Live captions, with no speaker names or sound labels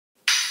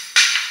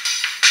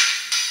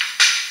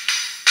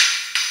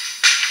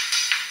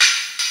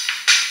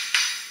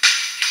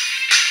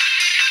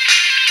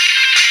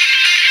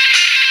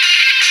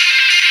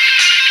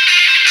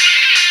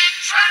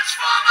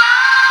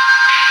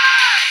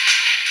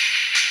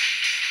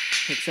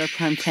Pixar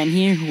Prime 10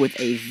 here with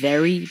a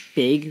very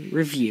big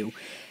review.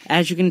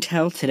 As you can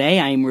tell, today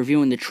I am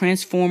reviewing the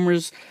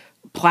Transformers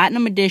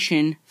Platinum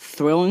Edition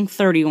Thrilling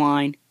 30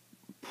 line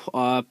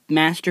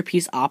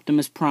Masterpiece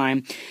Optimus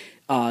Prime,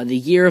 the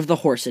Year of the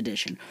Horse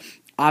Edition.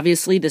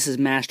 Obviously, this is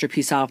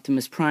Masterpiece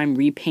Optimus Prime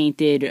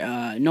repainted,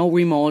 no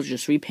remolds,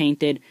 just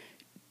repainted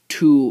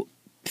to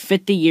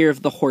fit the Year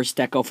of the Horse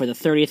deco for the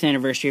 30th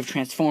anniversary of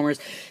Transformers.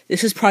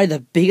 This is probably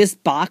the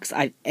biggest box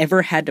I've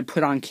ever had to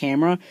put on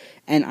camera,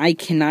 and I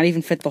cannot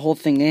even fit the whole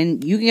thing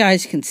in. You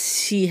guys can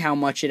see how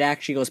much it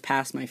actually goes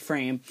past my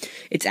frame.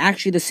 It's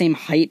actually the same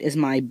height as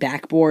my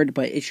backboard,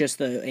 but it's just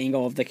the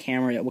angle of the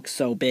camera that looks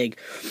so big.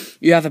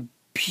 You have a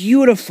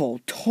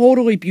beautiful,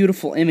 totally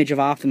beautiful image of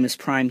Optimus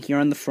Prime here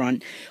on the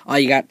front.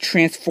 You got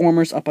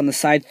Transformers up on the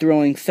side,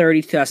 Thrilling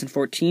 30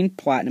 2014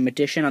 Platinum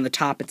Edition. On the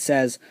top it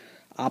says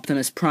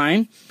Optimus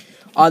Prime.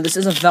 This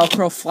is a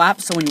Velcro flap,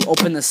 so when you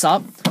open this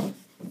up,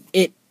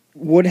 it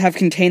would have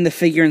contained the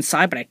figure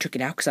inside, but I took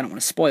it out because I don't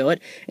want to spoil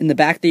it. In the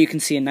back there, you can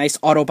see a nice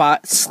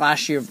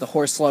Autobot / Year of the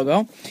Horse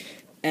logo.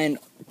 And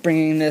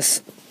bringing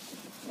this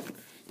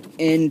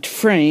in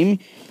frame,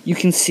 you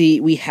can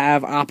see we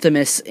have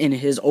Optimus in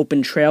his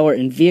open trailer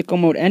in vehicle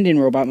mode and in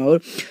robot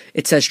mode.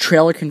 It says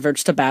trailer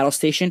converts to battle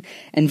station.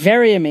 And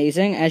very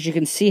amazing, as you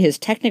can see, his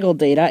technical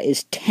data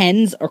is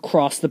 10s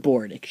across the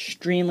board.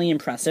 Extremely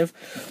impressive.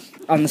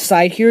 On the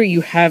side here,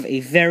 you have a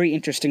very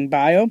interesting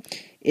bio.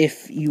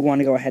 If you want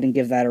to go ahead and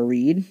give that a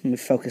read, let me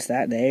focus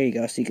that. There you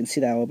go, so you can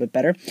see that a little bit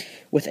better.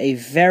 With a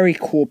very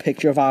cool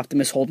picture of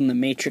Optimus holding the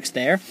Matrix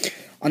there.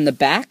 On the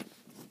back,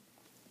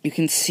 you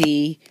can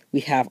see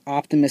we have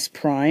Optimus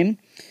Prime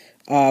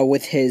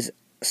with his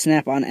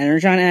snap-on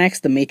Energon axe.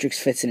 The Matrix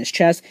fits in his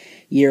chest.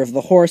 Year of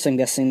the Horse, I'm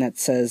guessing that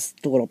says,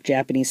 the little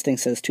Japanese thing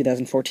says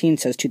 2014. It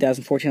says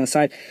 2014 on the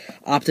side.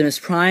 Optimus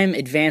Prime,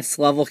 advanced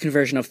level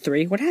conversion of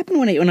 3. What happened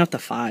when it went up to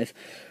 5?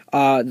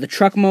 The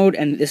truck mode,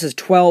 and this is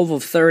 12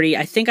 of 30.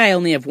 I think I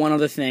only have one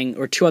other thing,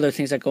 or two other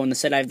things that go in the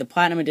set. I have the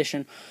Platinum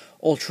Edition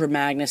Ultra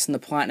Magnus and the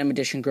Platinum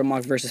Edition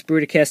Grimlock vs.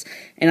 Bruticus,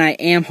 and I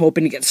am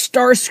hoping to get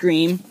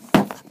Starscream.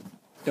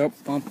 Oh,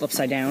 bumped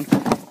upside down.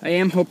 I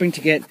am hoping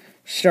to get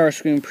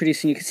Starscream pretty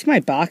soon. You can see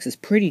my box is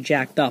pretty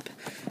jacked up.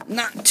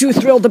 Not too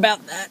thrilled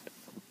about that.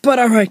 But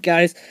alright,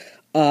 guys.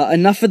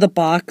 Enough of the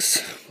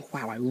box.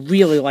 Wow, I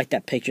really like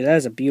that picture. That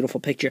is a beautiful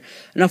picture.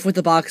 Enough with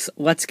the box.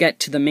 Let's get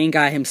to the main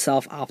guy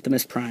himself,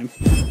 Optimus Prime.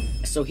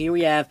 So here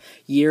we have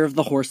Year of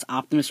the Horse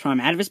Optimus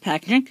Prime out of his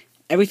packaging.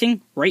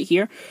 Everything right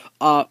here.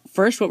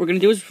 First, what we're going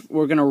to do is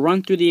we're going to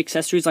run through the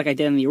accessories like I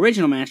did in the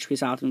original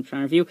Masterpiece Optimus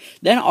Prime review.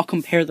 Then I'll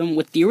compare them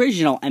with the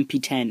original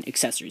MP10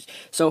 accessories.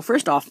 So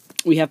first off,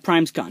 we have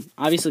Prime's gun.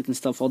 Obviously, it can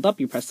still fold up.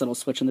 You press the little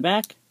switch on the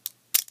back,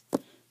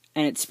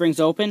 and it springs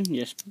open.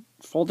 You just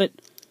fold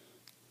it.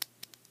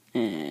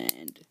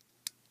 And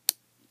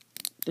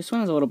this one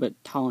has a little bit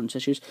tolerance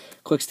issues.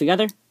 Clicks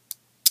together,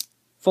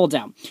 folds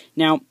out.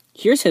 Now,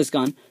 here's his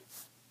gun.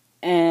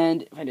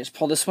 And if I just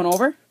pull this one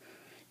over,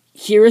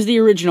 here is the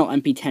original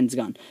MP10's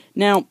gun.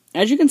 Now,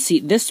 as you can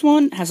see, this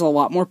one has a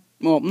lot more,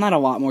 well, not a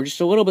lot more,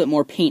 just a little bit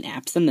more paint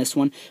apps than this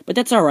one. But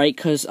that's alright,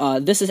 because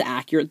this is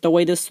accurate the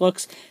way this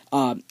looks.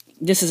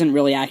 This isn't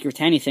really accurate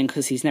to anything,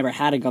 because he's never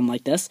had a gun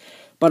like this.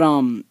 But,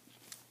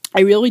 I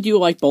really do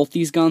like both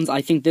these guns.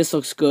 I think this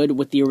looks good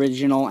with the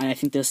original, and I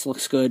think this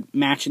looks good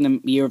matching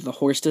the Year of the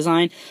Horse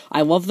design.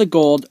 I love the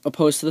gold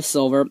opposed to the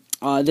silver.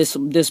 This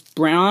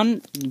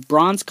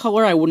bronze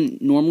color I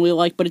wouldn't normally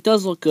like, but it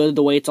does look good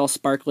the way it's all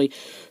sparkly.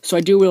 So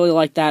I do really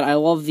like that. I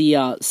love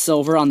the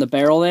silver on the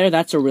barrel there.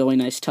 That's a really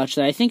nice touch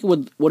that I think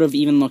would have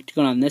even looked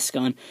good on this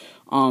gun.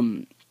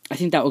 I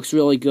think that looks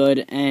really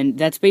good, and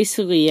that's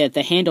basically it.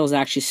 The handle is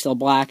actually still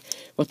black,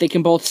 but they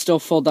can both still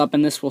fold up,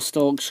 and this will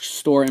still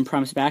store in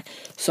Prime's back.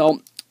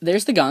 So,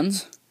 there's the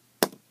guns.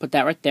 Put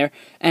that right there.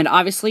 And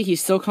obviously, he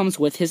still comes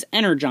with his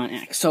Energon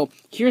axe. So,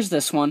 here's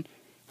this one,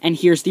 and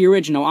here's the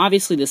original.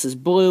 Obviously, this is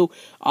blue.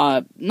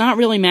 Not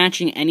really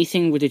matching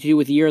anything to do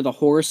with Year of the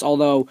Horse,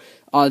 although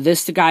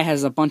this guy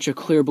has a bunch of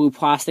clear blue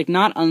plastic.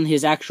 Not on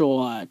his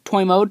actual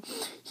toy mode.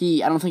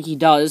 I don't think he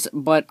does,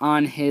 but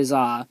on his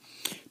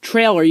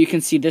trailer, you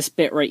can see this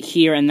bit right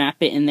here and that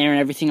bit in there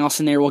and everything else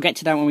in there. We'll get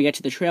to that when we get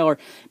to the trailer.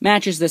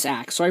 Matches this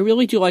axe. So I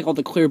really do like all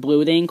the clear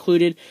blue they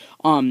included.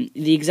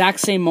 The exact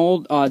same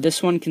mold,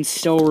 this one can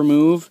still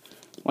remove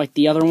like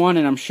the other one,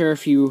 and I'm sure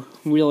if you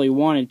really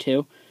wanted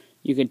to,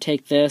 you could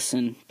take this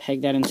and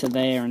peg that into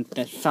there, and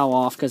that fell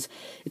off, because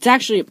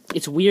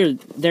it's weird.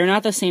 They're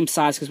not the same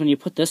size, because when you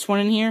put this one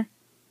in here,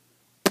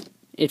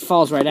 it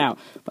falls right out.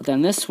 But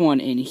then this one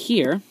in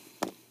here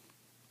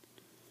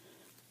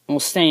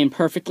will stay in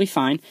perfectly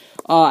fine.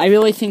 I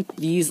really think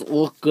these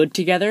look good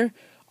together.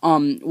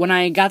 When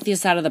I got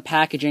these out of the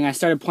packaging, I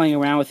started playing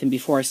around with them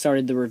before I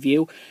started the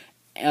review,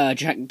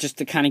 just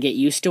to kind of get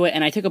used to it,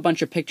 and I took a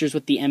bunch of pictures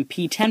with the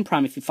MP10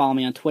 Prime. If you follow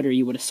me on Twitter,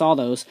 you would have saw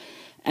those.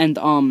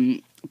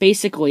 And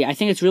basically, I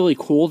think it's really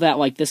cool that,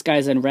 like, this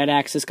guy's in red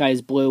axe, this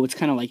guy's blue. It's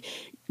kind of like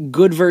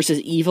good versus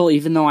evil,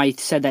 even though I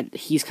said that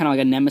he's kind of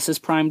like a Nemesis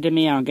Prime to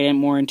me. I'll get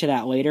more into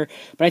that later.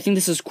 But I think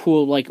this is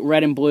cool, like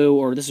red and blue,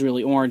 or this is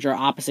really orange, or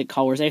opposite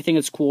colors. I think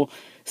it's cool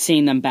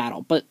seeing them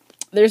battle. But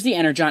there's the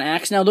Energon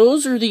axe. Now,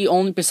 those are the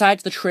only,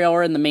 besides the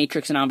trailer and the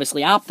Matrix and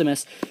obviously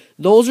Optimus,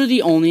 those are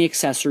the only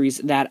accessories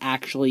that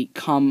actually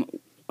come,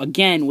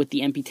 again, with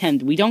the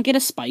MP10. We don't get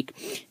a spike,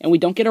 and we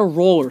don't get a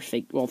roller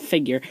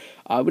figure.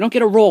 We don't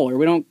get a roller,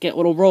 we don't get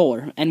little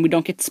roller, and we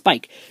don't get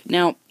spike.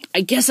 Now, I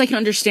guess I can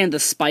understand the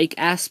spike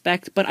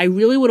aspect, but I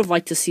really would have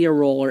liked to see a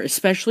roller,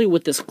 especially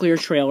with this clear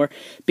trailer,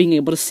 being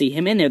able to see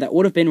him in there. That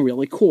would have been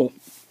really cool.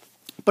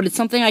 But it's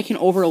something I can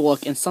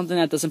overlook, and something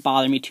that doesn't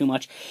bother me too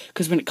much,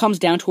 because when it comes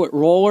down to it,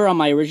 roller on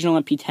my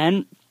original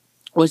MP10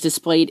 was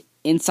displayed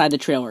inside the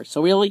trailer.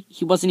 So really,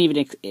 he wasn't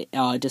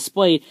even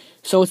displayed,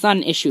 so it's not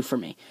an issue for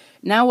me.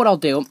 Now what I'll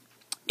do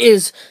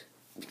is,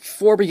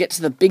 before we get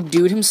to the big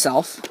dude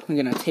himself, I'm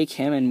going to take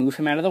him and move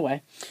him out of the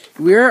way.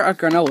 We're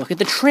going to look at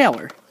the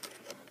trailer.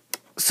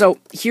 So,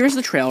 here's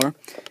the trailer,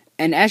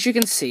 and as you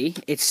can see,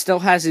 it still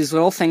has these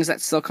little things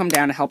that still come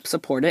down to help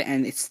support it,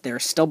 and they're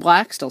still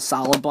black, still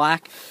solid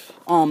black.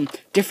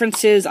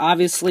 Differences,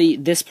 obviously,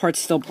 this part's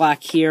still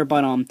black here,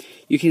 but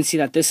you can see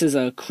that this is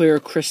a clear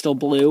crystal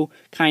blue,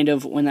 kind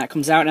of, when that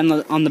comes out. And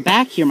on the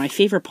back here, my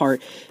favorite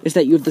part is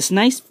that you have this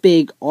nice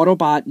big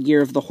Autobot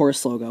Year of the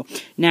Horse logo.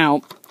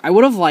 Now, I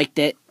would have liked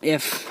it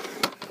if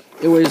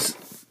it was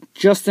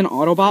just an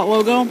Autobot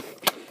logo,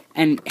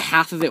 and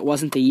half of it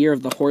wasn't the Year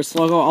of the Horse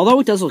logo. Although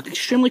it does look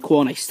extremely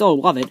cool, and I still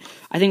love it,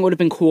 I think it would have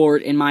been cooler,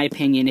 in my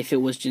opinion, if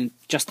it was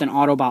just an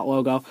Autobot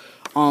logo.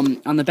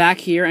 On the back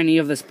here, any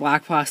of this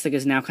black plastic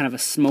is now kind of a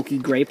smoky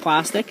gray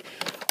plastic.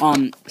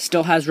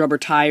 Still has rubber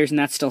tires, and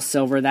that's still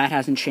silver. That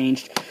hasn't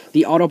changed.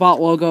 The Autobot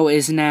logo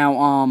is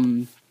now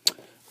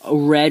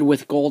red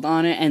with gold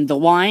on it, and the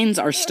lines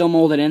are still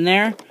molded in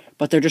there,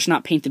 but they're just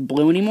not painted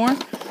blue anymore.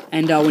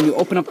 And when you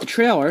open up the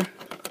trailer,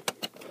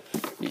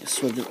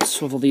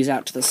 swivel these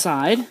out to the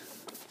side,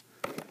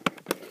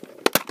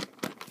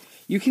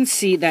 you can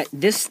see that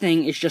this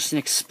thing is just an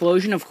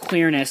explosion of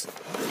clearness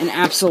and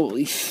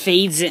absolutely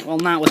fades in. Well,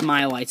 not with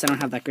my lights. I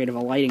don't have that great of a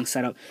lighting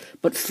setup,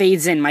 but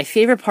fades in. My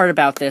favorite part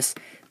about this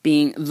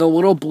being the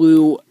little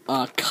blue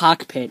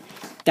cockpit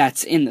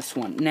that's in this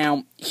one.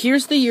 Now,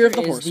 here's the Year of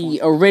the Horse,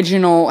 the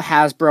original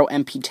Hasbro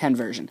MP10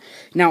 version.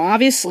 Now,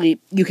 obviously,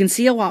 you can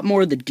see a lot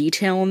more of the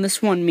detail in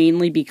this one,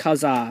 mainly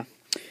because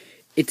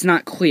it's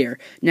not clear.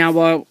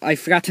 Now, I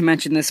forgot to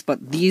mention this,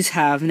 but these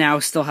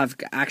still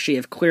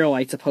have clear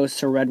lights opposed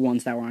to red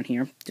ones that were on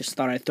here. Just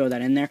thought I'd throw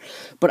that in there.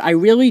 But I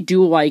really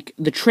do like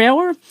the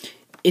trailer.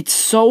 It's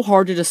so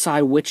hard to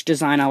decide which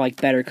design I like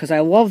better, because I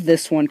love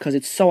this one because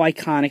it's so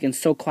iconic and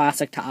so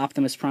classic to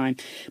Optimus Prime.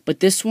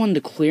 But this one,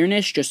 the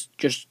clearness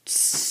just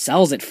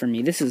sells it for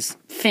me. This is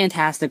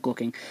fantastic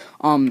looking.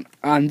 On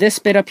this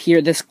bit up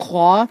here, this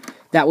claw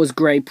that was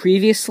gray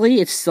previously,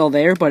 it's still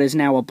there, but is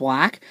now a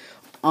black.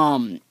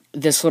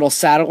 This little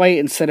satellite,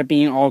 instead of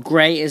being all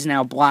gray, is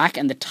now black,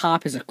 and the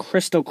top is a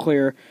crystal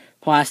clear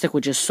plastic,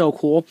 which is so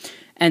cool.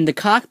 And the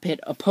cockpit,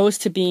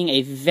 opposed to being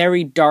a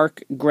very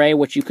dark gray,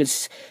 which you could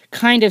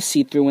kind of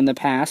see through in the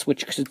past,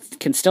 which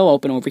can still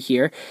open over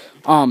here,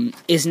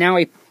 is now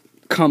a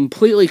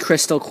completely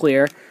crystal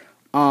clear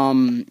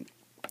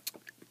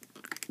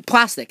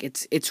plastic.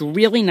 It's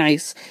really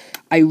nice.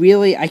 I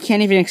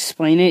can't even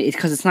explain it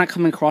because it's not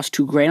coming across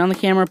too great on the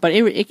camera, but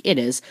it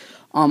is.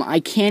 I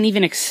can't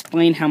even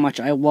explain how much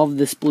I love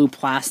this blue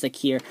plastic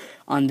here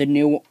on the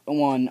new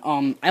one.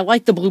 I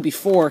liked the blue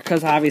before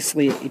because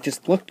obviously it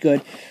just looked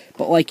good,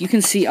 but like you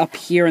can see up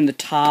here in the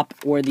top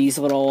where these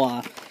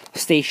little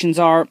stations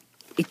are,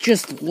 it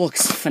just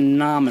looks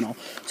phenomenal.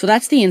 So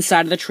that's the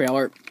inside of the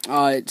trailer.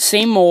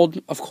 Same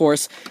mold, of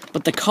course,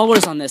 but the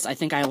colors on this I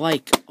think I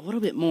like a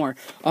little bit more.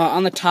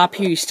 On the top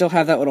here, you still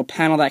have that little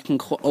panel that can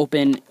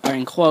open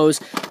or close,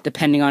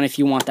 depending on if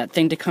you want that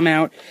thing to come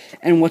out.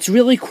 And what's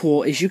really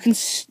cool is you can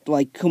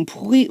like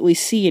completely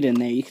see it in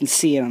there. You can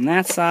see it on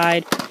that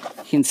side.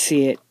 You can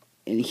see it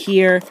in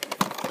here.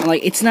 And,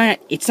 like it's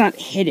not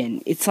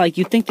hidden. It's like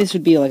you'd think this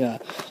would be like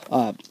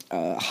a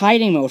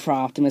hiding mode for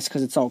Optimus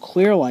because it's all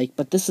clear like,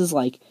 but this is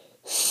like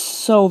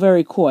so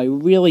very cool. I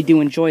really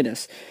do enjoy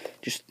this.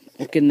 Just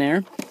look in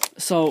there.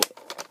 So,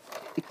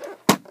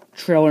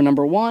 trailer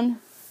number 1.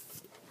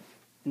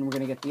 And we're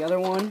going to get the other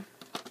one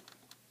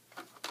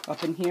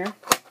up in here.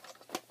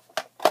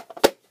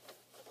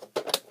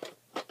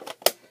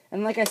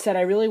 And like I said,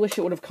 I really wish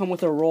it would have come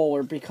with a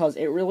roller because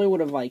it really would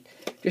have, like,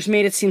 just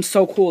made it seem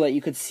so cool that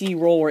you could see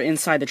Roller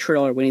inside the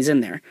trailer when he's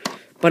in there.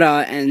 But,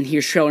 and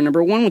here's trailer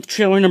number 1 with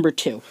trailer number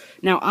 2.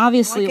 Now,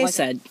 obviously, like I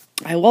said,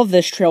 I love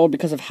this trailer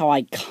because of how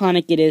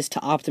iconic it is to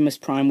Optimus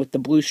Prime with the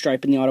blue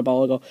stripe and the Autobot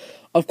logo.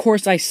 Of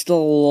course, I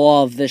still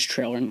love this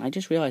trailer, and I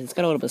just realized it's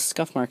got a little bit of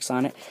scuff marks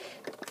on it.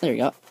 There you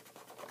go.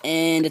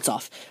 And it's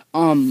off.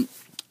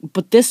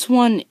 But this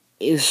one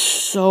is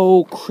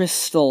so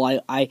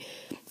crystal. I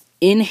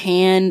in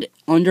hand,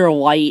 under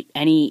light,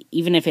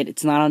 even if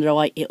it's not under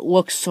light, it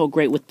looks so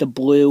great with the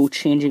blue,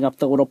 changing up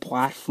the little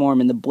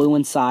platform and the blue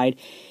inside.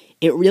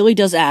 it really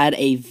does add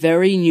a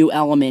very new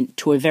element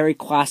to a very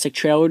classic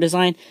trailer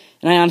design,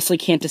 and I honestly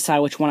can't decide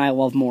which one I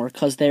love more,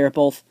 because they are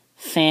both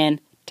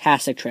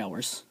fantastic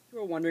trailers. If you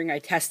were wondering, I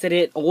tested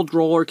it. Old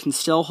roller can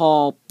still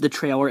haul the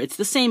trailer. It's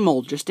the same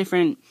mold, just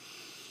different,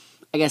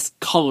 I guess,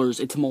 colors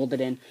it's molded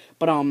in.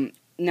 But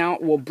now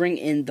we'll bring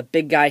in the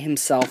big guy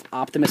himself,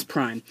 Optimus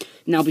Prime.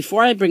 Now,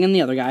 before I bring in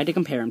the other guy to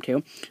compare him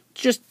to,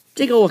 just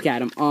take a look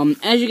at him.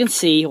 As you can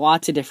see,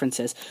 lots of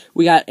differences.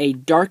 We got a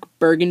dark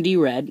burgundy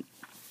red.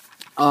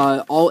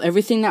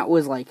 Everything that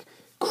was like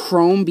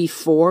chrome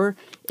before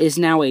is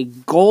now a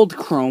gold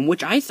chrome,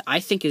 which I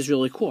think is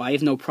really cool. I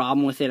have no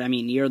problem with it. I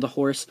mean, Year of the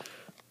Horse,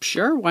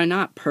 sure, why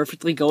not?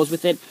 Perfectly goes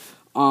with it.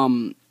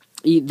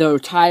 The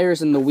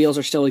tires and the wheels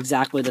are still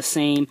exactly the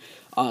same.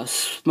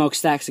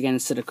 Smokestacks, again,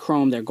 instead of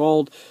chrome, they're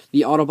gold.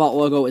 The Autobot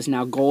logo is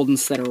now gold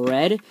instead of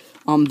red.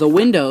 The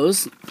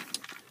windows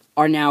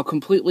are now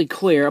completely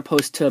clear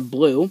opposed to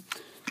blue.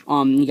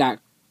 You got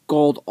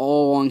gold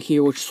all along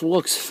here, which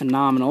looks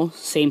phenomenal.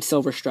 Same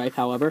silver stripe,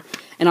 however.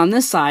 And on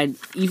this side,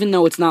 even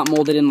though it's not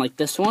molded in like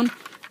this one,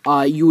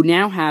 you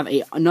now have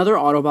another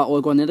Autobot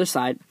logo on the other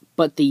side,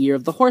 but the Year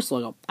of the Horse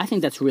logo. I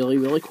think that's really,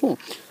 really cool.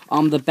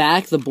 The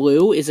back, the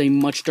blue, is a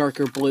much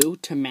darker blue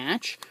to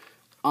match.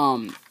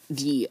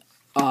 The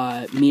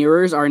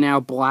mirrors are now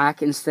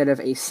black instead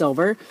of a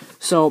silver.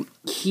 So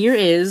here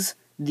is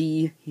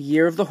the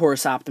Year of the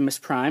Horse Optimus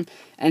Prime,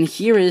 and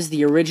here is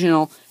the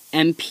original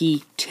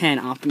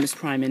MP10 Optimus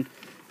Prime, and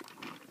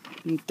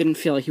didn't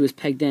feel like he was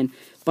pegged in.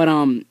 But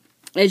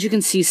as you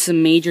can see,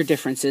 some major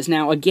differences.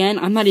 Now, again,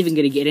 I'm not even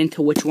going to get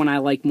into which one I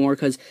like more,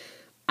 because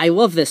I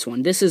love this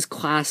one. This is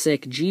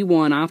classic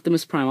G1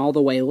 Optimus Prime all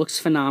the way. It looks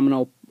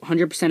phenomenal,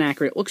 100%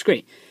 accurate, looks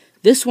great.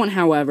 This one,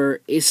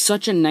 however, is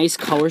such a nice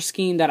color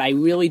scheme that I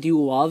really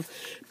do love.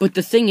 But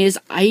the thing is,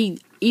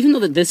 even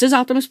though this is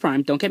Optimus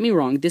Prime, don't get me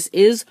wrong, this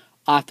is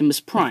Optimus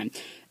Prime.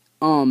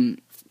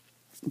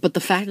 But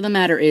the fact of the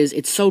matter is,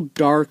 it's so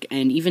dark,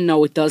 and even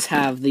though it does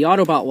have the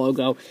Autobot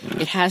logo,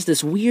 it has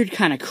this weird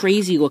kind of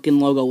crazy looking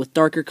logo with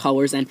darker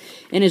colors, and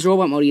in his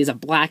robot mode he has a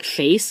black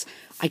face.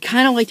 I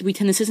kind of like to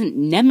pretend this isn't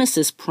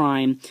Nemesis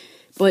Prime,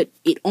 but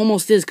it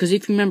almost is, because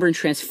if you remember in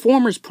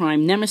Transformers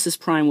Prime, Nemesis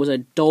Prime was a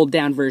dulled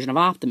down version of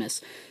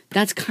Optimus.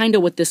 That's kind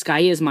of what this guy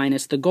is,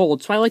 minus the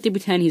gold. So I like to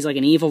pretend he's like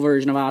an evil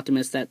version of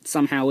Optimus that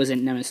somehow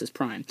isn't Nemesis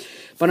Prime.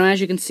 But as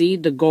you can see,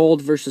 the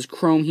gold versus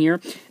chrome here.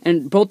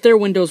 And both their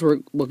windows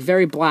look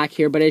very black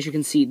here, but as you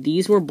can see,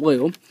 these were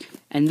blue.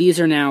 And these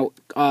are now,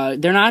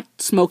 they're not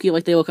smoky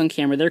like they look on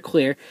camera, they're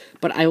clear.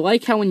 But I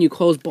like how when you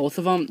close both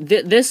of them,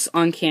 this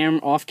on camera,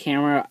 off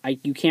camera,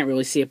 you can't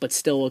really see it, but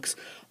still looks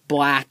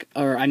black,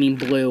 or I mean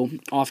blue,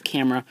 off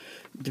camera,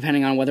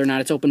 depending on whether or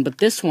not it's open. But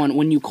this one,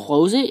 when you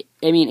close it,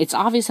 I mean, it's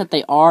obvious that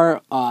they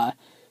are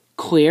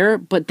clear,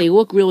 but they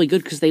look really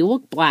good because they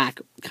look black,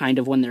 kind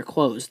of, when they're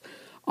closed.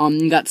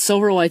 You got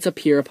silver lights up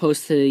here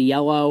opposed to the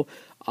yellow.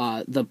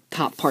 The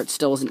top part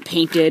still isn't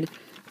painted.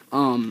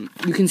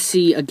 You can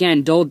see,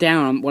 again, dulled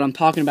down what I'm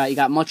talking about. You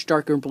got much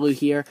darker blue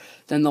here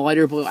than the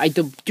lighter blue. I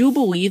do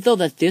believe, though,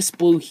 that this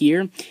blue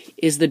here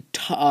is the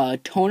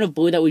tone of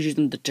blue that was used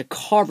in the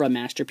Takara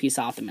Masterpiece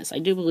Optimus. I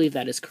do believe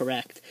that is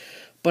correct.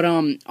 But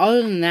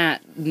other than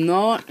that,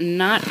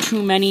 not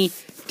too many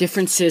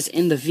differences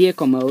in the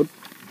vehicle mode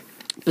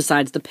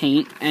besides the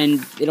paint,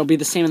 and it'll be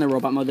the same in the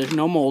robot mode. There's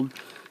no mold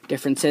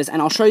differences,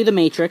 and I'll show you the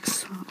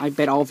Matrix. I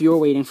bet all of you are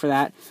waiting for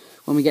that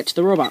when we get to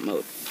the robot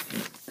mode.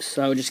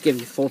 So just give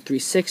you full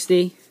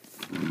 360.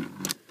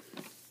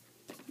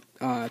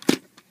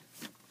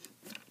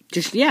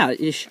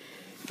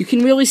 You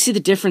can really see the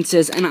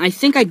differences, and I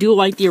think I do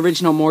like the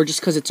original more just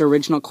because it's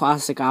original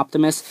classic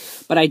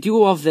Optimus, but I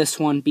do love this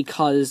one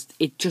because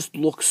it just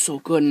looks so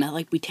good, and I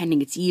like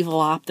pretending it's evil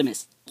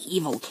Optimus.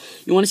 Evil.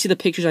 You want to see the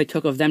pictures I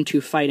took of them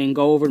two fighting,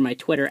 go over to my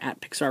Twitter,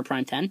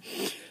 @PixarPrime10.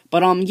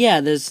 But, yeah,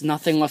 there's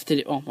nothing left to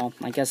do. Oh, well,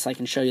 I guess I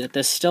can show you that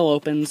this still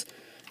opens,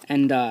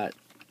 and,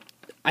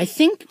 I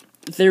think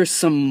there's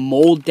some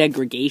mold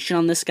degradation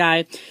on this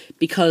guy,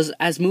 because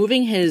as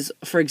moving his,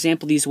 for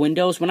example, these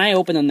windows, when I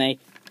open them, they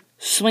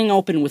swing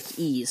open with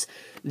ease.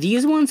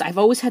 These ones, I've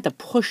always had to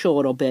push a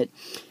little bit,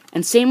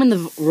 and same in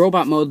the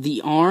robot mode,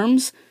 the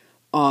arms,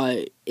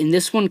 in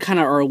this one kind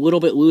of are a little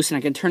bit loose, and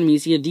I can turn them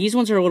easier. These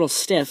ones are a little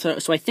stiff,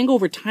 so I think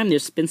over time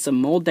there's been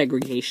some mold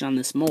degradation on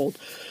this mold.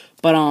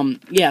 But,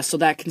 yeah, so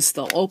that can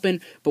still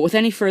open. But with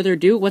any further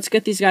ado, let's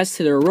get these guys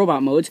to their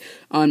robot modes.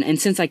 And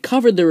since I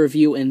covered the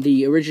review in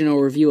the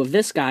original review of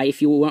this guy,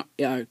 if you want,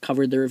 I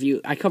covered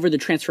the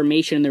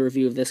transformation in the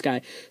review of this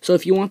guy. So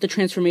if you want the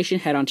transformation,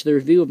 head on to the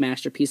review of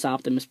Masterpiece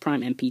Optimus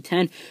Prime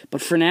MP10.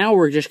 But for now,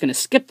 we're just going to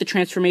skip the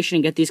transformation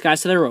and get these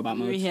guys to their robot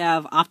mode. Here we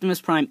have Optimus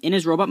Prime in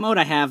his robot mode.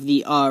 I have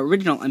the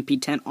original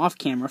MP10 off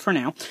camera for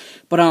now.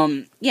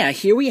 But, yeah,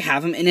 here we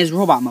have him in his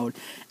robot mode.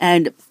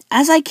 And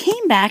as I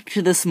came back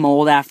to this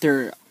mold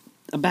after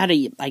about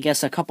I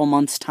guess a couple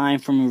months' time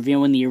from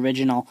reviewing the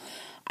original,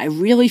 I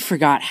really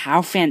forgot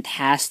how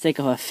fantastic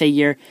of a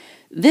figure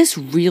this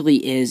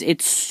really is.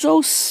 It's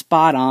so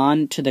spot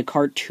on to the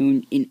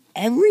cartoon in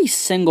every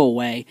single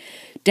way,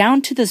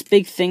 down to this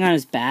big thing on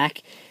his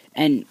back.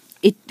 And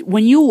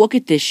when you look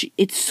at this,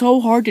 it's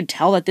so hard to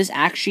tell that this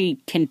actually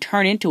can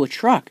turn into a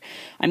truck.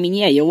 I mean,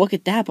 yeah, you look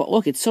at that, but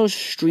look, it's so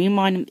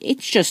streamlined.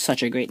 It's just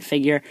such a great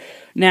figure.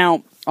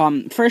 Now,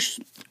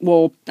 first,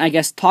 we'll, I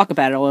guess, talk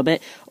about it a little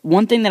bit.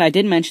 One thing that I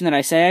did mention that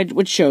I said I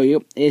would show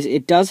you is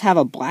it does have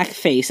a black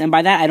face, and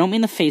by that, I don't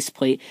mean the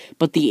faceplate,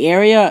 but the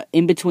area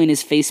in between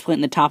his faceplate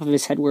and the top of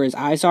his head where his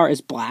eyes are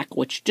is black,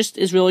 which just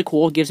is really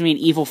cool. It gives me an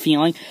evil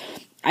feeling.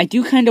 I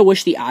do kind of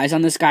wish the eyes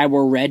on this guy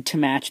were red to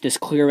match this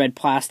clear red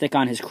plastic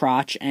on his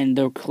crotch and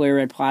the clear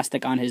red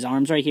plastic on his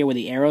arms right here where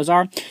the arrows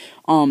are.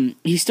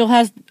 He still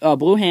has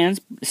blue hands,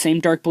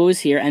 same dark blue as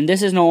here, and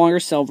this is no longer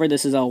silver.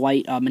 This is a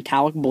light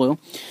metallic blue.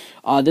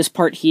 This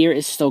part here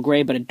is still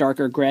gray, but a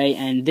darker gray,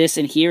 and this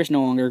in here is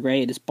no longer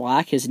gray. It is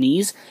black, his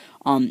knees.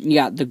 You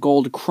got the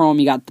gold chrome,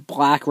 you got the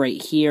black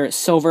right here.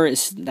 Silver,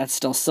 that's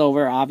still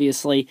silver,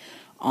 obviously.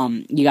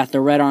 You got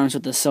the red arms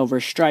with the silver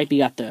stripe. You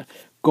got the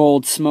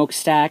gold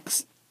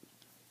smokestacks.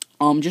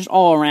 Just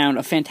all around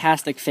a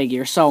fantastic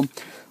figure. So,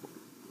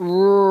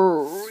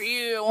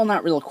 well,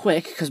 not real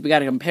quick, because we got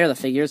to compare the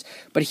figures,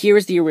 but here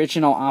is the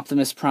original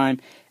Optimus Prime,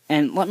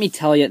 and let me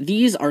tell you,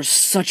 these are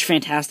such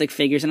fantastic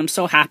figures, and I'm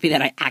so happy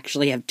that I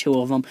actually have two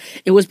of them.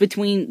 It was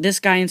between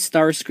this guy and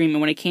Starscream, and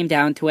when it came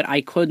down to it,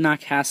 I could not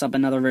cast up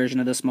another version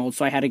of this mold,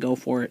 so I had to go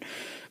for it.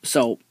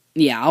 So,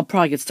 yeah, I'll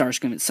probably get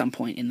Starscream at some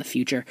point in the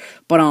future,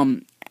 but,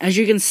 as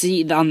you can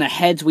see, on the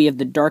heads, we have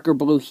the darker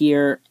blue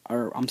here,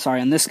 or, I'm sorry,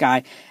 on this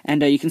guy,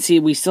 and you can see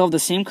we still have the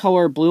same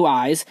color blue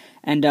eyes,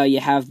 and you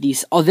have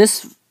these,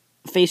 this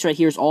face right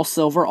here is all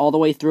silver all the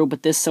way through,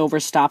 but this silver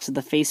stops at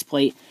the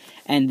faceplate,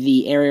 and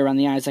the area around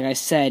the eyes, like I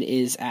said,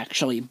 is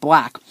actually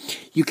black.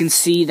 You can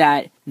see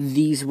that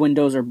these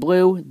windows are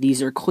blue,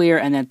 these are clear,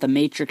 and that the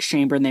matrix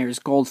chamber in there is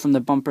gold from the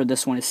bumper.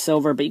 This one is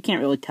silver, but you can't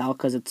really tell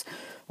because it's,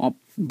 well,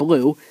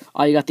 blue.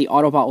 You got the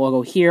Autobot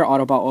logo here,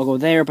 Autobot logo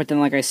there, but then,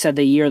 like I said,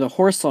 the Year of the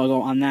Horse logo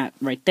on that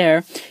right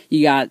there.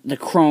 You got the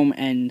chrome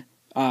and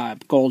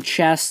gold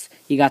chest.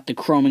 You got the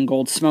chrome and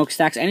gold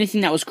smokestacks.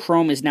 Anything that was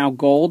chrome is now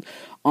gold.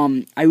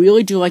 I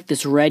really do like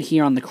this red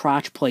here on the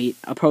crotch plate,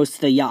 opposed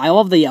to the yellow. I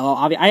love the yellow.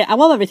 I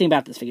love everything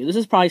about this figure. This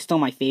is probably still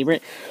my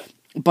favorite.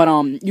 But,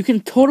 you can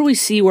totally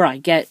see where I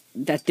get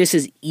that this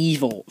is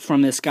evil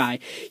from this guy.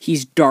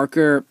 He's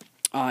darker.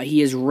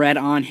 He is red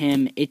on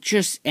him.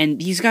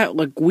 And he's got,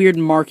 like, weird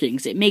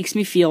markings. It makes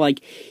me feel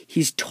like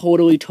he's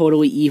totally,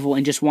 totally evil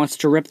and just wants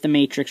to rip the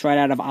Matrix right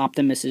out of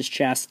Optimus's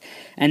chest.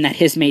 And that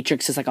his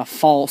Matrix is like a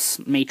false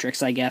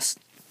Matrix, I guess.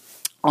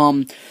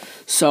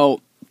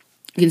 So,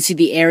 you can see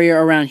the area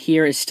around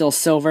here is still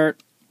silver.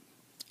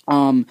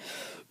 The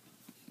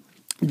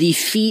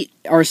feet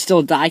are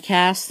still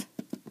die-cast.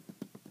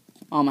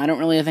 I don't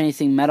really have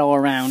anything metal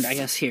around, I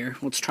guess, here.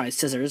 Let's try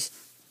scissors.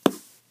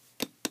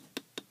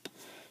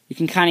 You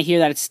can kind of hear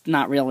that it's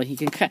not really. You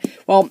can,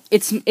 well,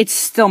 it's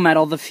still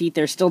metal. The feet,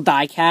 they're still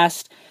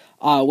die-cast,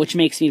 which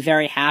makes me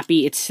very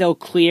happy. It's still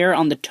clear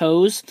on the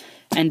toes,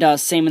 and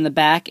same in the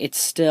back. It's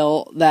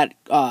still that,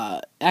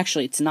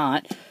 actually, it's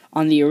not.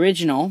 On the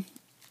original,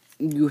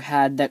 you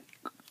had that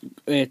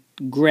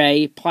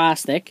gray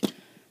plastic,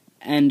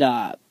 and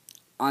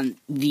on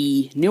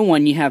the new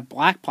one, you have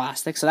black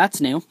plastic, so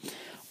that's new.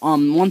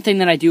 One thing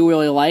that I do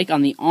really like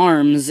on the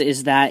arms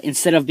is that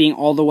instead of being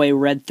all the way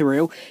red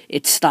through,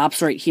 it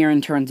stops right here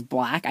and turns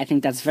black. I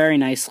think that's very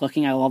nice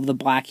looking. I love the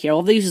black here. I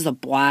love the use of the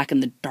black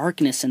and the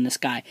darkness in this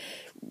guy.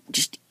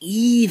 Just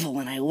evil,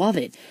 and I love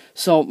it.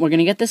 So, we're going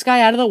to get this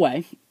guy out of the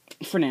way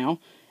for now,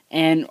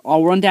 and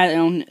I'll run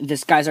down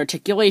this guy's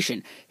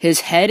articulation.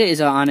 His head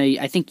is on a,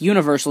 I think,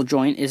 universal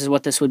joint is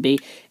what this would be.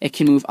 It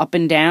can move up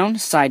and down,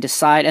 side to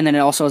side, and then it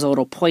also has a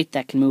little plate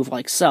that can move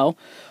like so.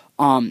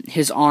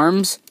 His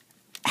arms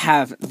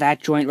have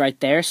that joint right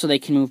there, so they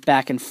can move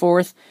back and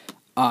forth.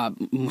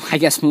 I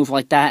guess move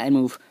like that and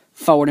move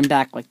forward and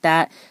back like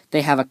that.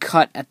 They have a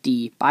cut at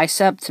the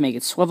bicep to make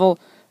it swivel.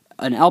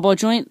 An elbow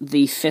joint.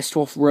 The fist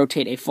will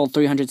rotate a full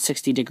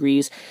 360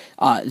 degrees.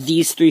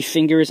 These three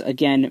fingers,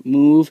 again,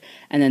 move.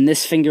 And then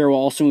this finger will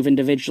also move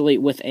individually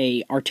with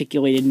a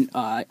articulated,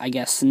 I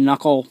guess,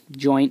 knuckle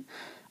joint.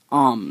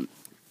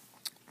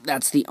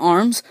 That's the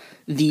arms.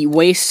 The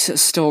waist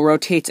still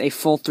rotates a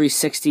full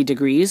 360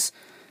 degrees.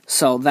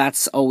 So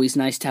that's always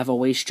nice to have a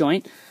waist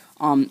joint.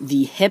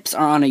 The hips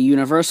are on a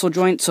universal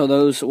joint, so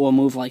those will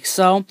move like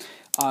so.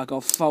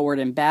 Go forward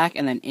and back,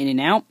 and then in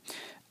and out.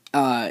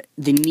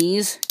 The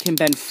knees can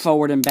bend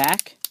forward and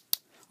back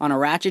on a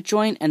ratchet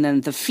joint, and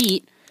then the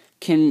feet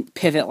can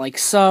pivot like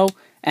so,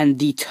 and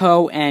the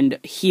toe and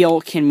heel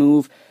can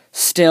move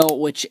still,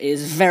 which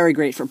is very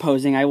great for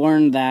posing. I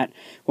learned that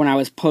when I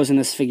was posing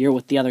this figure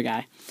with the other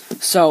guy.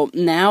 So,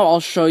 now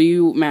I'll show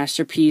you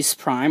Masterpiece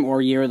Prime,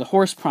 or Year of the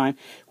Horse Prime,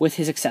 with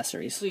his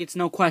accessories. It's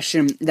no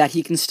question that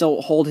he can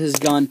still hold his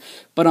gun,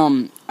 but,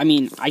 I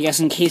mean, I guess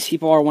in case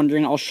people are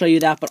wondering, I'll show you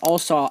that, but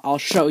also I'll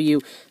show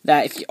you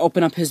that if you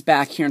open up his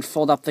back here and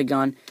fold up the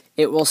gun,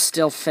 it will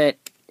still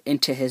fit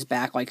into his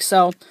back like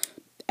so,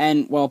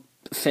 and will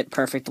fit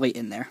perfectly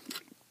in there.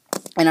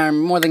 And I'm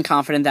more than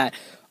confident that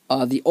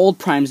the old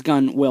Prime's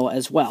gun will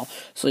as well.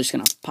 So, just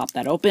gonna pop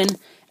that open,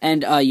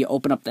 and you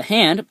open up the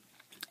hand,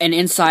 and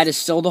inside is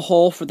still the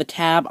hole for the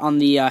tab on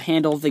the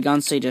handle of the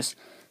gun, so you just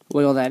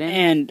wiggle that in.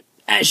 And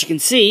as you can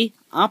see,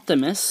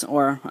 Optimus,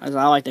 or as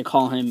I like to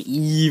call him,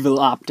 Evil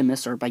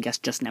Optimus, or I guess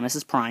just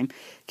Nemesis Prime,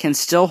 can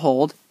still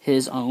hold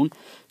his own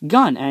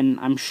gun. And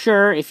I'm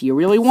sure if you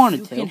really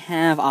wanted to, you can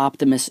have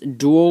Optimus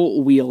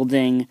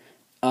dual-wielding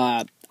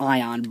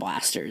ion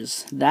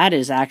blasters. That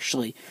is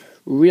actually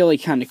really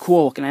kind of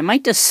cool, and I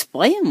might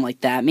display him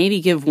like that. Maybe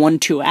give one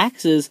 2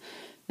 axes,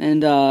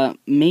 and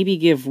maybe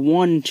give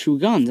one 2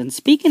 guns. And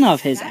speaking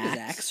of his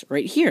axe,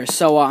 right here.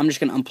 So I'm just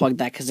gonna unplug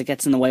that because it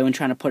gets in the way when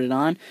trying to put it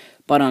on.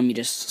 But you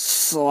just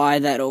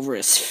slide that over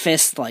his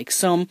fist like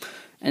so,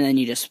 and then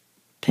you just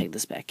peg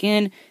this back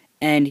in,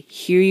 and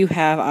here you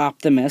have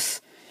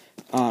Optimus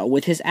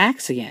with his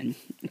axe again.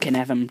 You can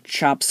have him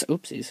chop.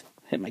 Oopsies,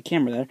 hit my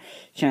camera there.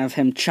 You can have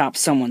him chop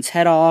someone's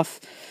head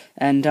off.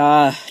 And,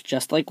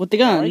 just like with the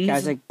gun, right,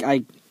 guys,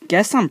 I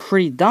guess I'm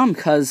pretty dumb,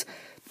 because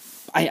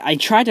I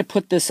tried to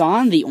put this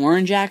on, the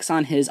orange axe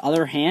on his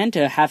other hand,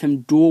 to have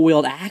him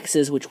dual-wield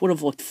axes, which would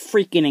have looked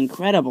freaking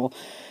incredible.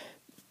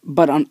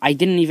 But I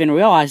didn't even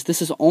realize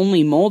this is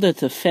only molded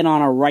to fit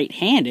on a right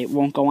hand. It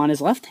won't go on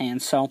his left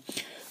hand, so...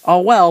 Oh,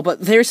 well,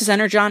 but there's his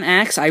Energon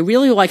axe. I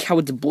really like how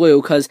it's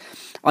blue, because,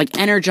 like,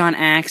 Energon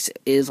axe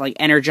is, like,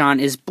 Energon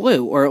is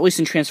blue, or at least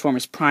in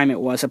Transformers Prime it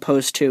was,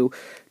 opposed to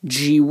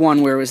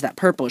G1, where it was that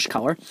purplish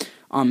color.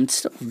 It's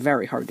still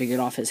very hard to get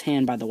off his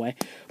hand, by the way.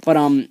 But,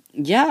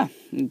 yeah,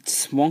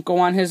 it won't go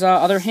on his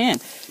other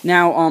hand.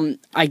 Now,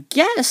 I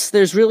guess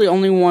there's really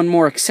only one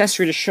more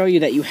accessory to show you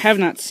that you have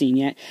not seen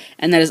yet,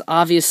 and that is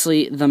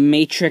obviously the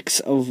Matrix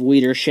of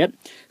Leadership.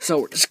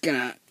 So we're just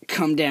gonna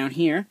come down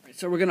here.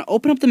 So we're gonna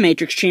open up the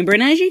Matrix chamber,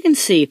 and as you can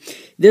see,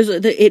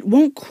 it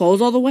won't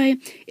close all the way.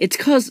 It's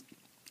because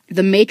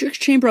the Matrix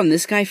chamber on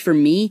this guy, for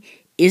me,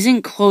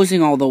 isn't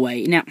closing all the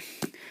way. Now,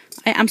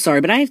 I'm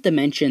sorry, but I have to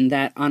mention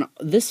that on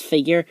this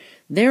figure,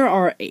 there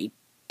are a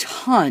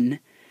ton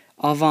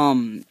of,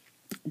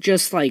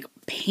 just, like,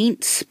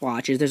 paint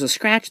splotches. There's a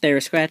scratch there,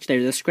 a scratch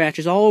there, there's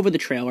scratches all over the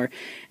trailer,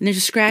 and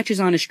there's scratches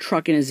on his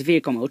truck and his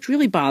vehicle, which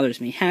really bothers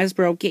me.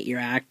 Hasbro, get your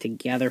act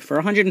together. For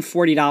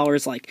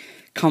 $140, like,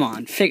 come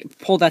on,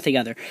 pull that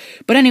together.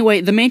 But anyway,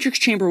 the Matrix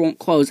chamber won't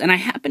close, and I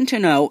happen to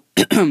know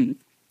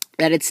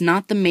that it's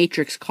not the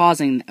Matrix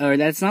causing, or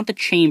that it's not the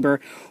chamber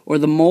or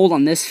the mold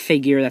on this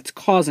figure that's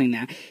causing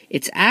that.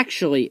 It's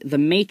actually the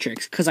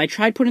Matrix, because I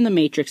tried putting the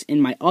Matrix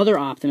in my other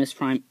Optimus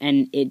Prime,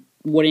 and it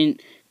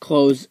wouldn't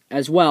close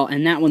as well,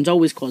 and that one's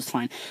always closed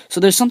fine.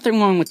 So there's something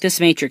wrong with this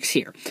Matrix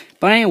here.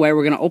 But anyway,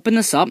 we're going to open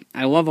this up.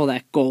 I love all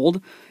that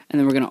gold. And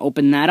then we're going to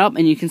open that up,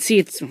 and you can see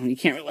it's, you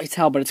can't really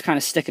tell, but it's kind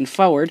of sticking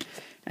forward.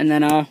 And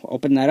then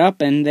open that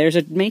up, and there's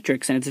a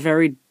Matrix, and it's a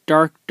very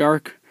dark,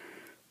 dark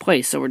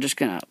place. So we're just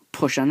going to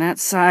push on that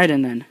side,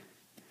 and then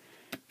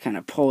kind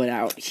of pull it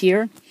out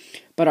here.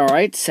 But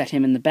alright, set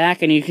him in the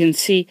back, and you can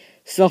see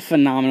still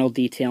phenomenal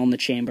detail in the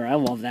chamber. I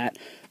love that.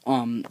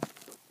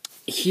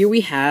 Here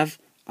we have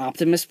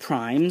Optimus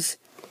Prime's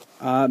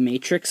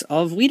Matrix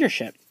of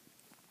Leadership.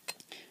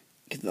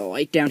 Get the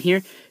light down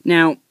here.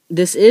 Now,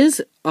 this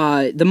is,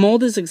 the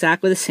mold is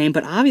exactly the same,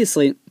 but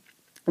obviously,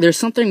 there's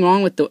something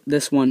wrong with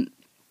this one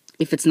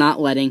if it's not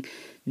letting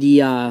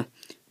the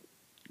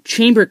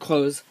chamber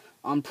close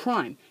on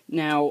Prime.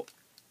 Now,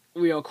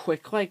 real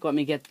quick, let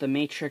me get the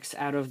Matrix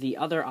out of the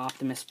other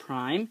Optimus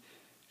Prime,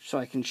 so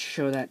I can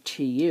show that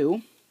to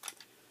you.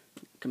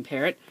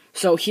 Compare it.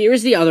 So,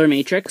 here's the other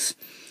Matrix.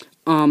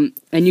 And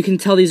you can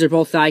tell these are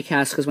both die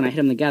cast because when I hit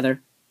them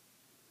together,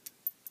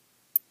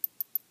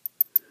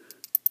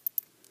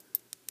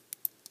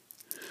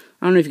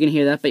 I don't know if you can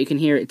hear that, but you can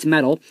hear it's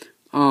metal.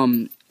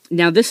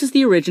 Now this is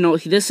the original.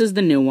 This is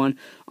the new one.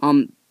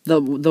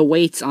 The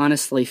weights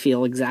honestly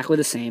feel exactly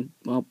the same.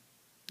 Well,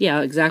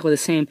 yeah, exactly the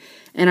same.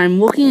 And I'm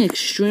looking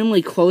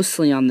extremely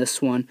closely on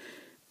this one,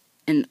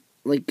 and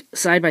like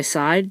side by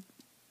side.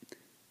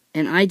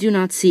 And I do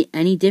not see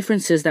any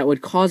differences that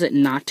would cause it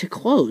not to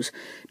close.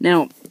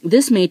 Now,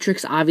 this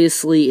Matrix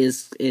obviously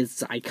is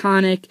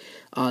iconic.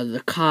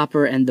 The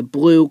copper and the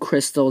blue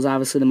crystal is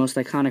obviously the most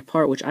iconic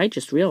part, which I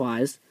just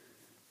realized.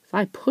 If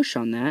I push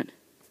on that,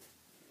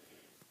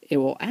 it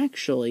will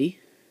actually...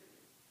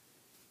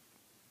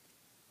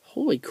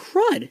 Holy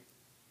crud!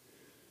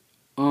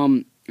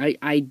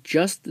 I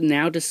just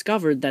now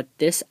discovered that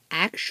this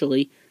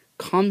actually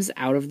comes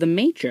out of the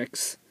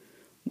Matrix.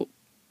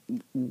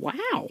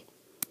 Wow!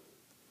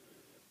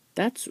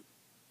 That's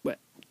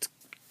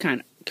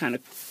kind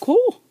of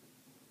cool.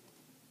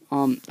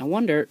 I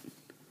wonder.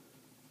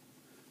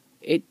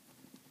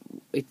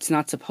 It's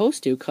not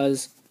supposed to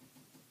because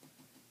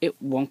it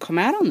won't come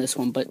out on this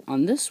one, but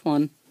on this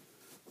one.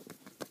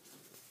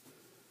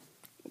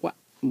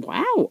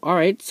 Wow. All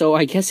right. So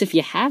I guess if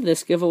you have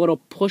this, give a little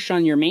push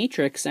on your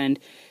Matrix, and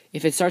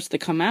if it starts to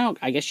come out,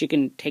 I guess you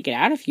can take it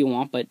out if you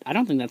want. But I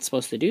don't think that's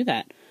supposed to do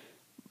that.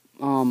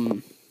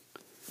 I'm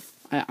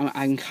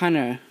kind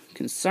of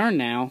concerned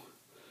now.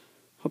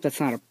 Hope that's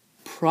not a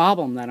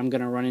problem that I'm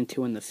going to run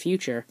into in the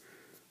future.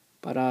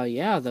 But,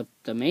 yeah,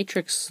 the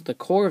Matrix, the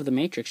core of the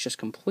Matrix just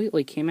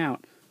completely came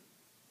out.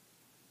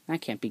 That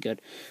can't be good.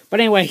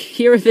 But anyway,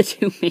 here are the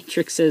two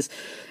matrices.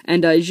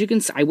 And as you can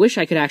see, I wish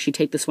I could actually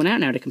take this one out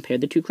now to compare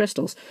the two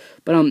crystals.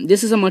 But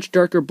this is a much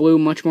darker blue,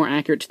 much more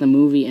accurate to the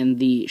movie and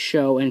the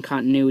show and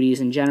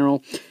continuities in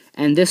general.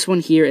 And this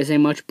one here is a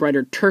much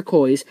brighter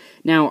turquoise.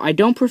 Now, I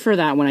don't prefer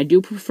that one. I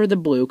do prefer the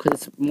blue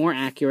because it's more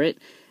accurate.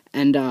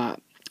 And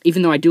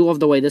even though I do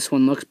love the way this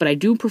one looks, but I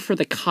do prefer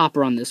the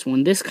copper on this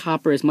one. This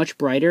copper is much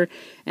brighter,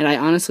 and I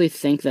honestly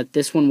think that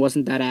this one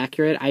wasn't that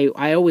accurate.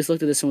 I always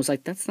looked at this and was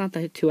like, that's not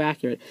that too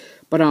accurate.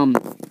 But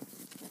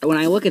when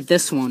I look at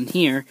this one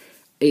here,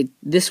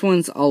 this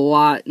one's a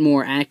lot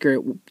more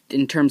accurate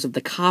in terms of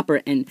the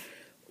copper. And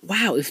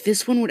wow, if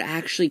this one would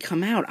actually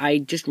come out, I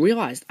just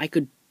realized I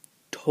could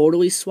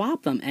totally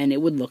swap them, and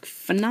it would look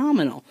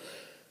phenomenal.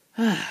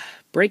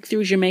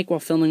 Breakthroughs you make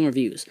while filming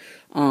reviews.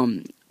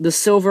 The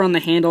silver on the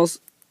handles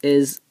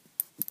is,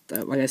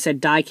 like I said,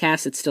 die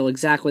cast. It's still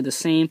exactly the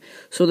same.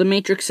 So the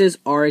matrices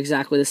are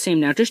exactly the same.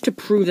 Now, just to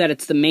prove that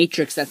it's the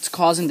matrix that's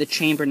causing the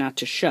chamber not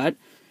to shut,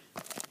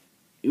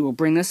 we will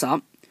bring this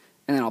up,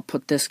 and then I'll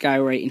put this guy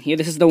right in here.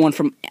 This is the one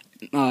from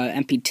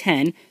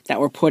MP10 that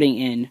we're putting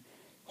in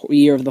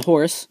Year of the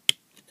Horse,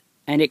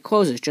 and it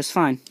closes just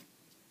fine.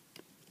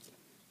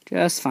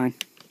 Just fine.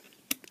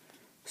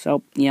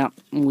 So, yeah,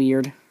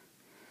 weird.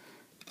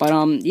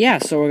 But, yeah,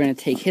 so we're going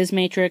to take his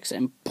matrix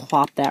and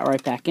plop that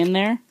right back in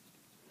there.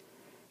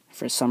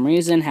 For some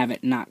reason, have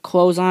it not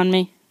close on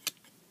me.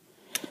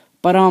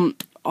 But,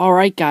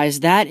 alright,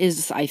 guys, that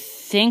is, I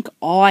think,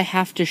 all I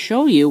have to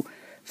show you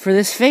for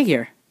this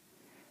figure.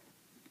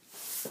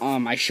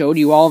 I showed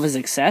you all of his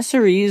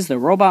accessories, the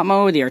robot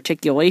mode, the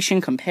articulation,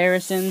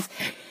 comparisons,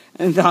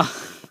 and,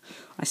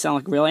 I sound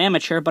like a real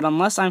amateur, but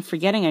unless I'm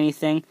forgetting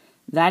anything,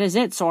 that is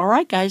it. So,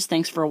 alright guys,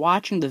 thanks for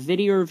watching the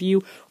video review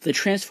of the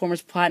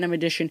Transformers Platinum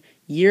Edition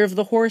Year of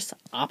the Horse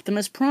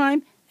Optimus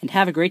Prime, and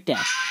have a great day.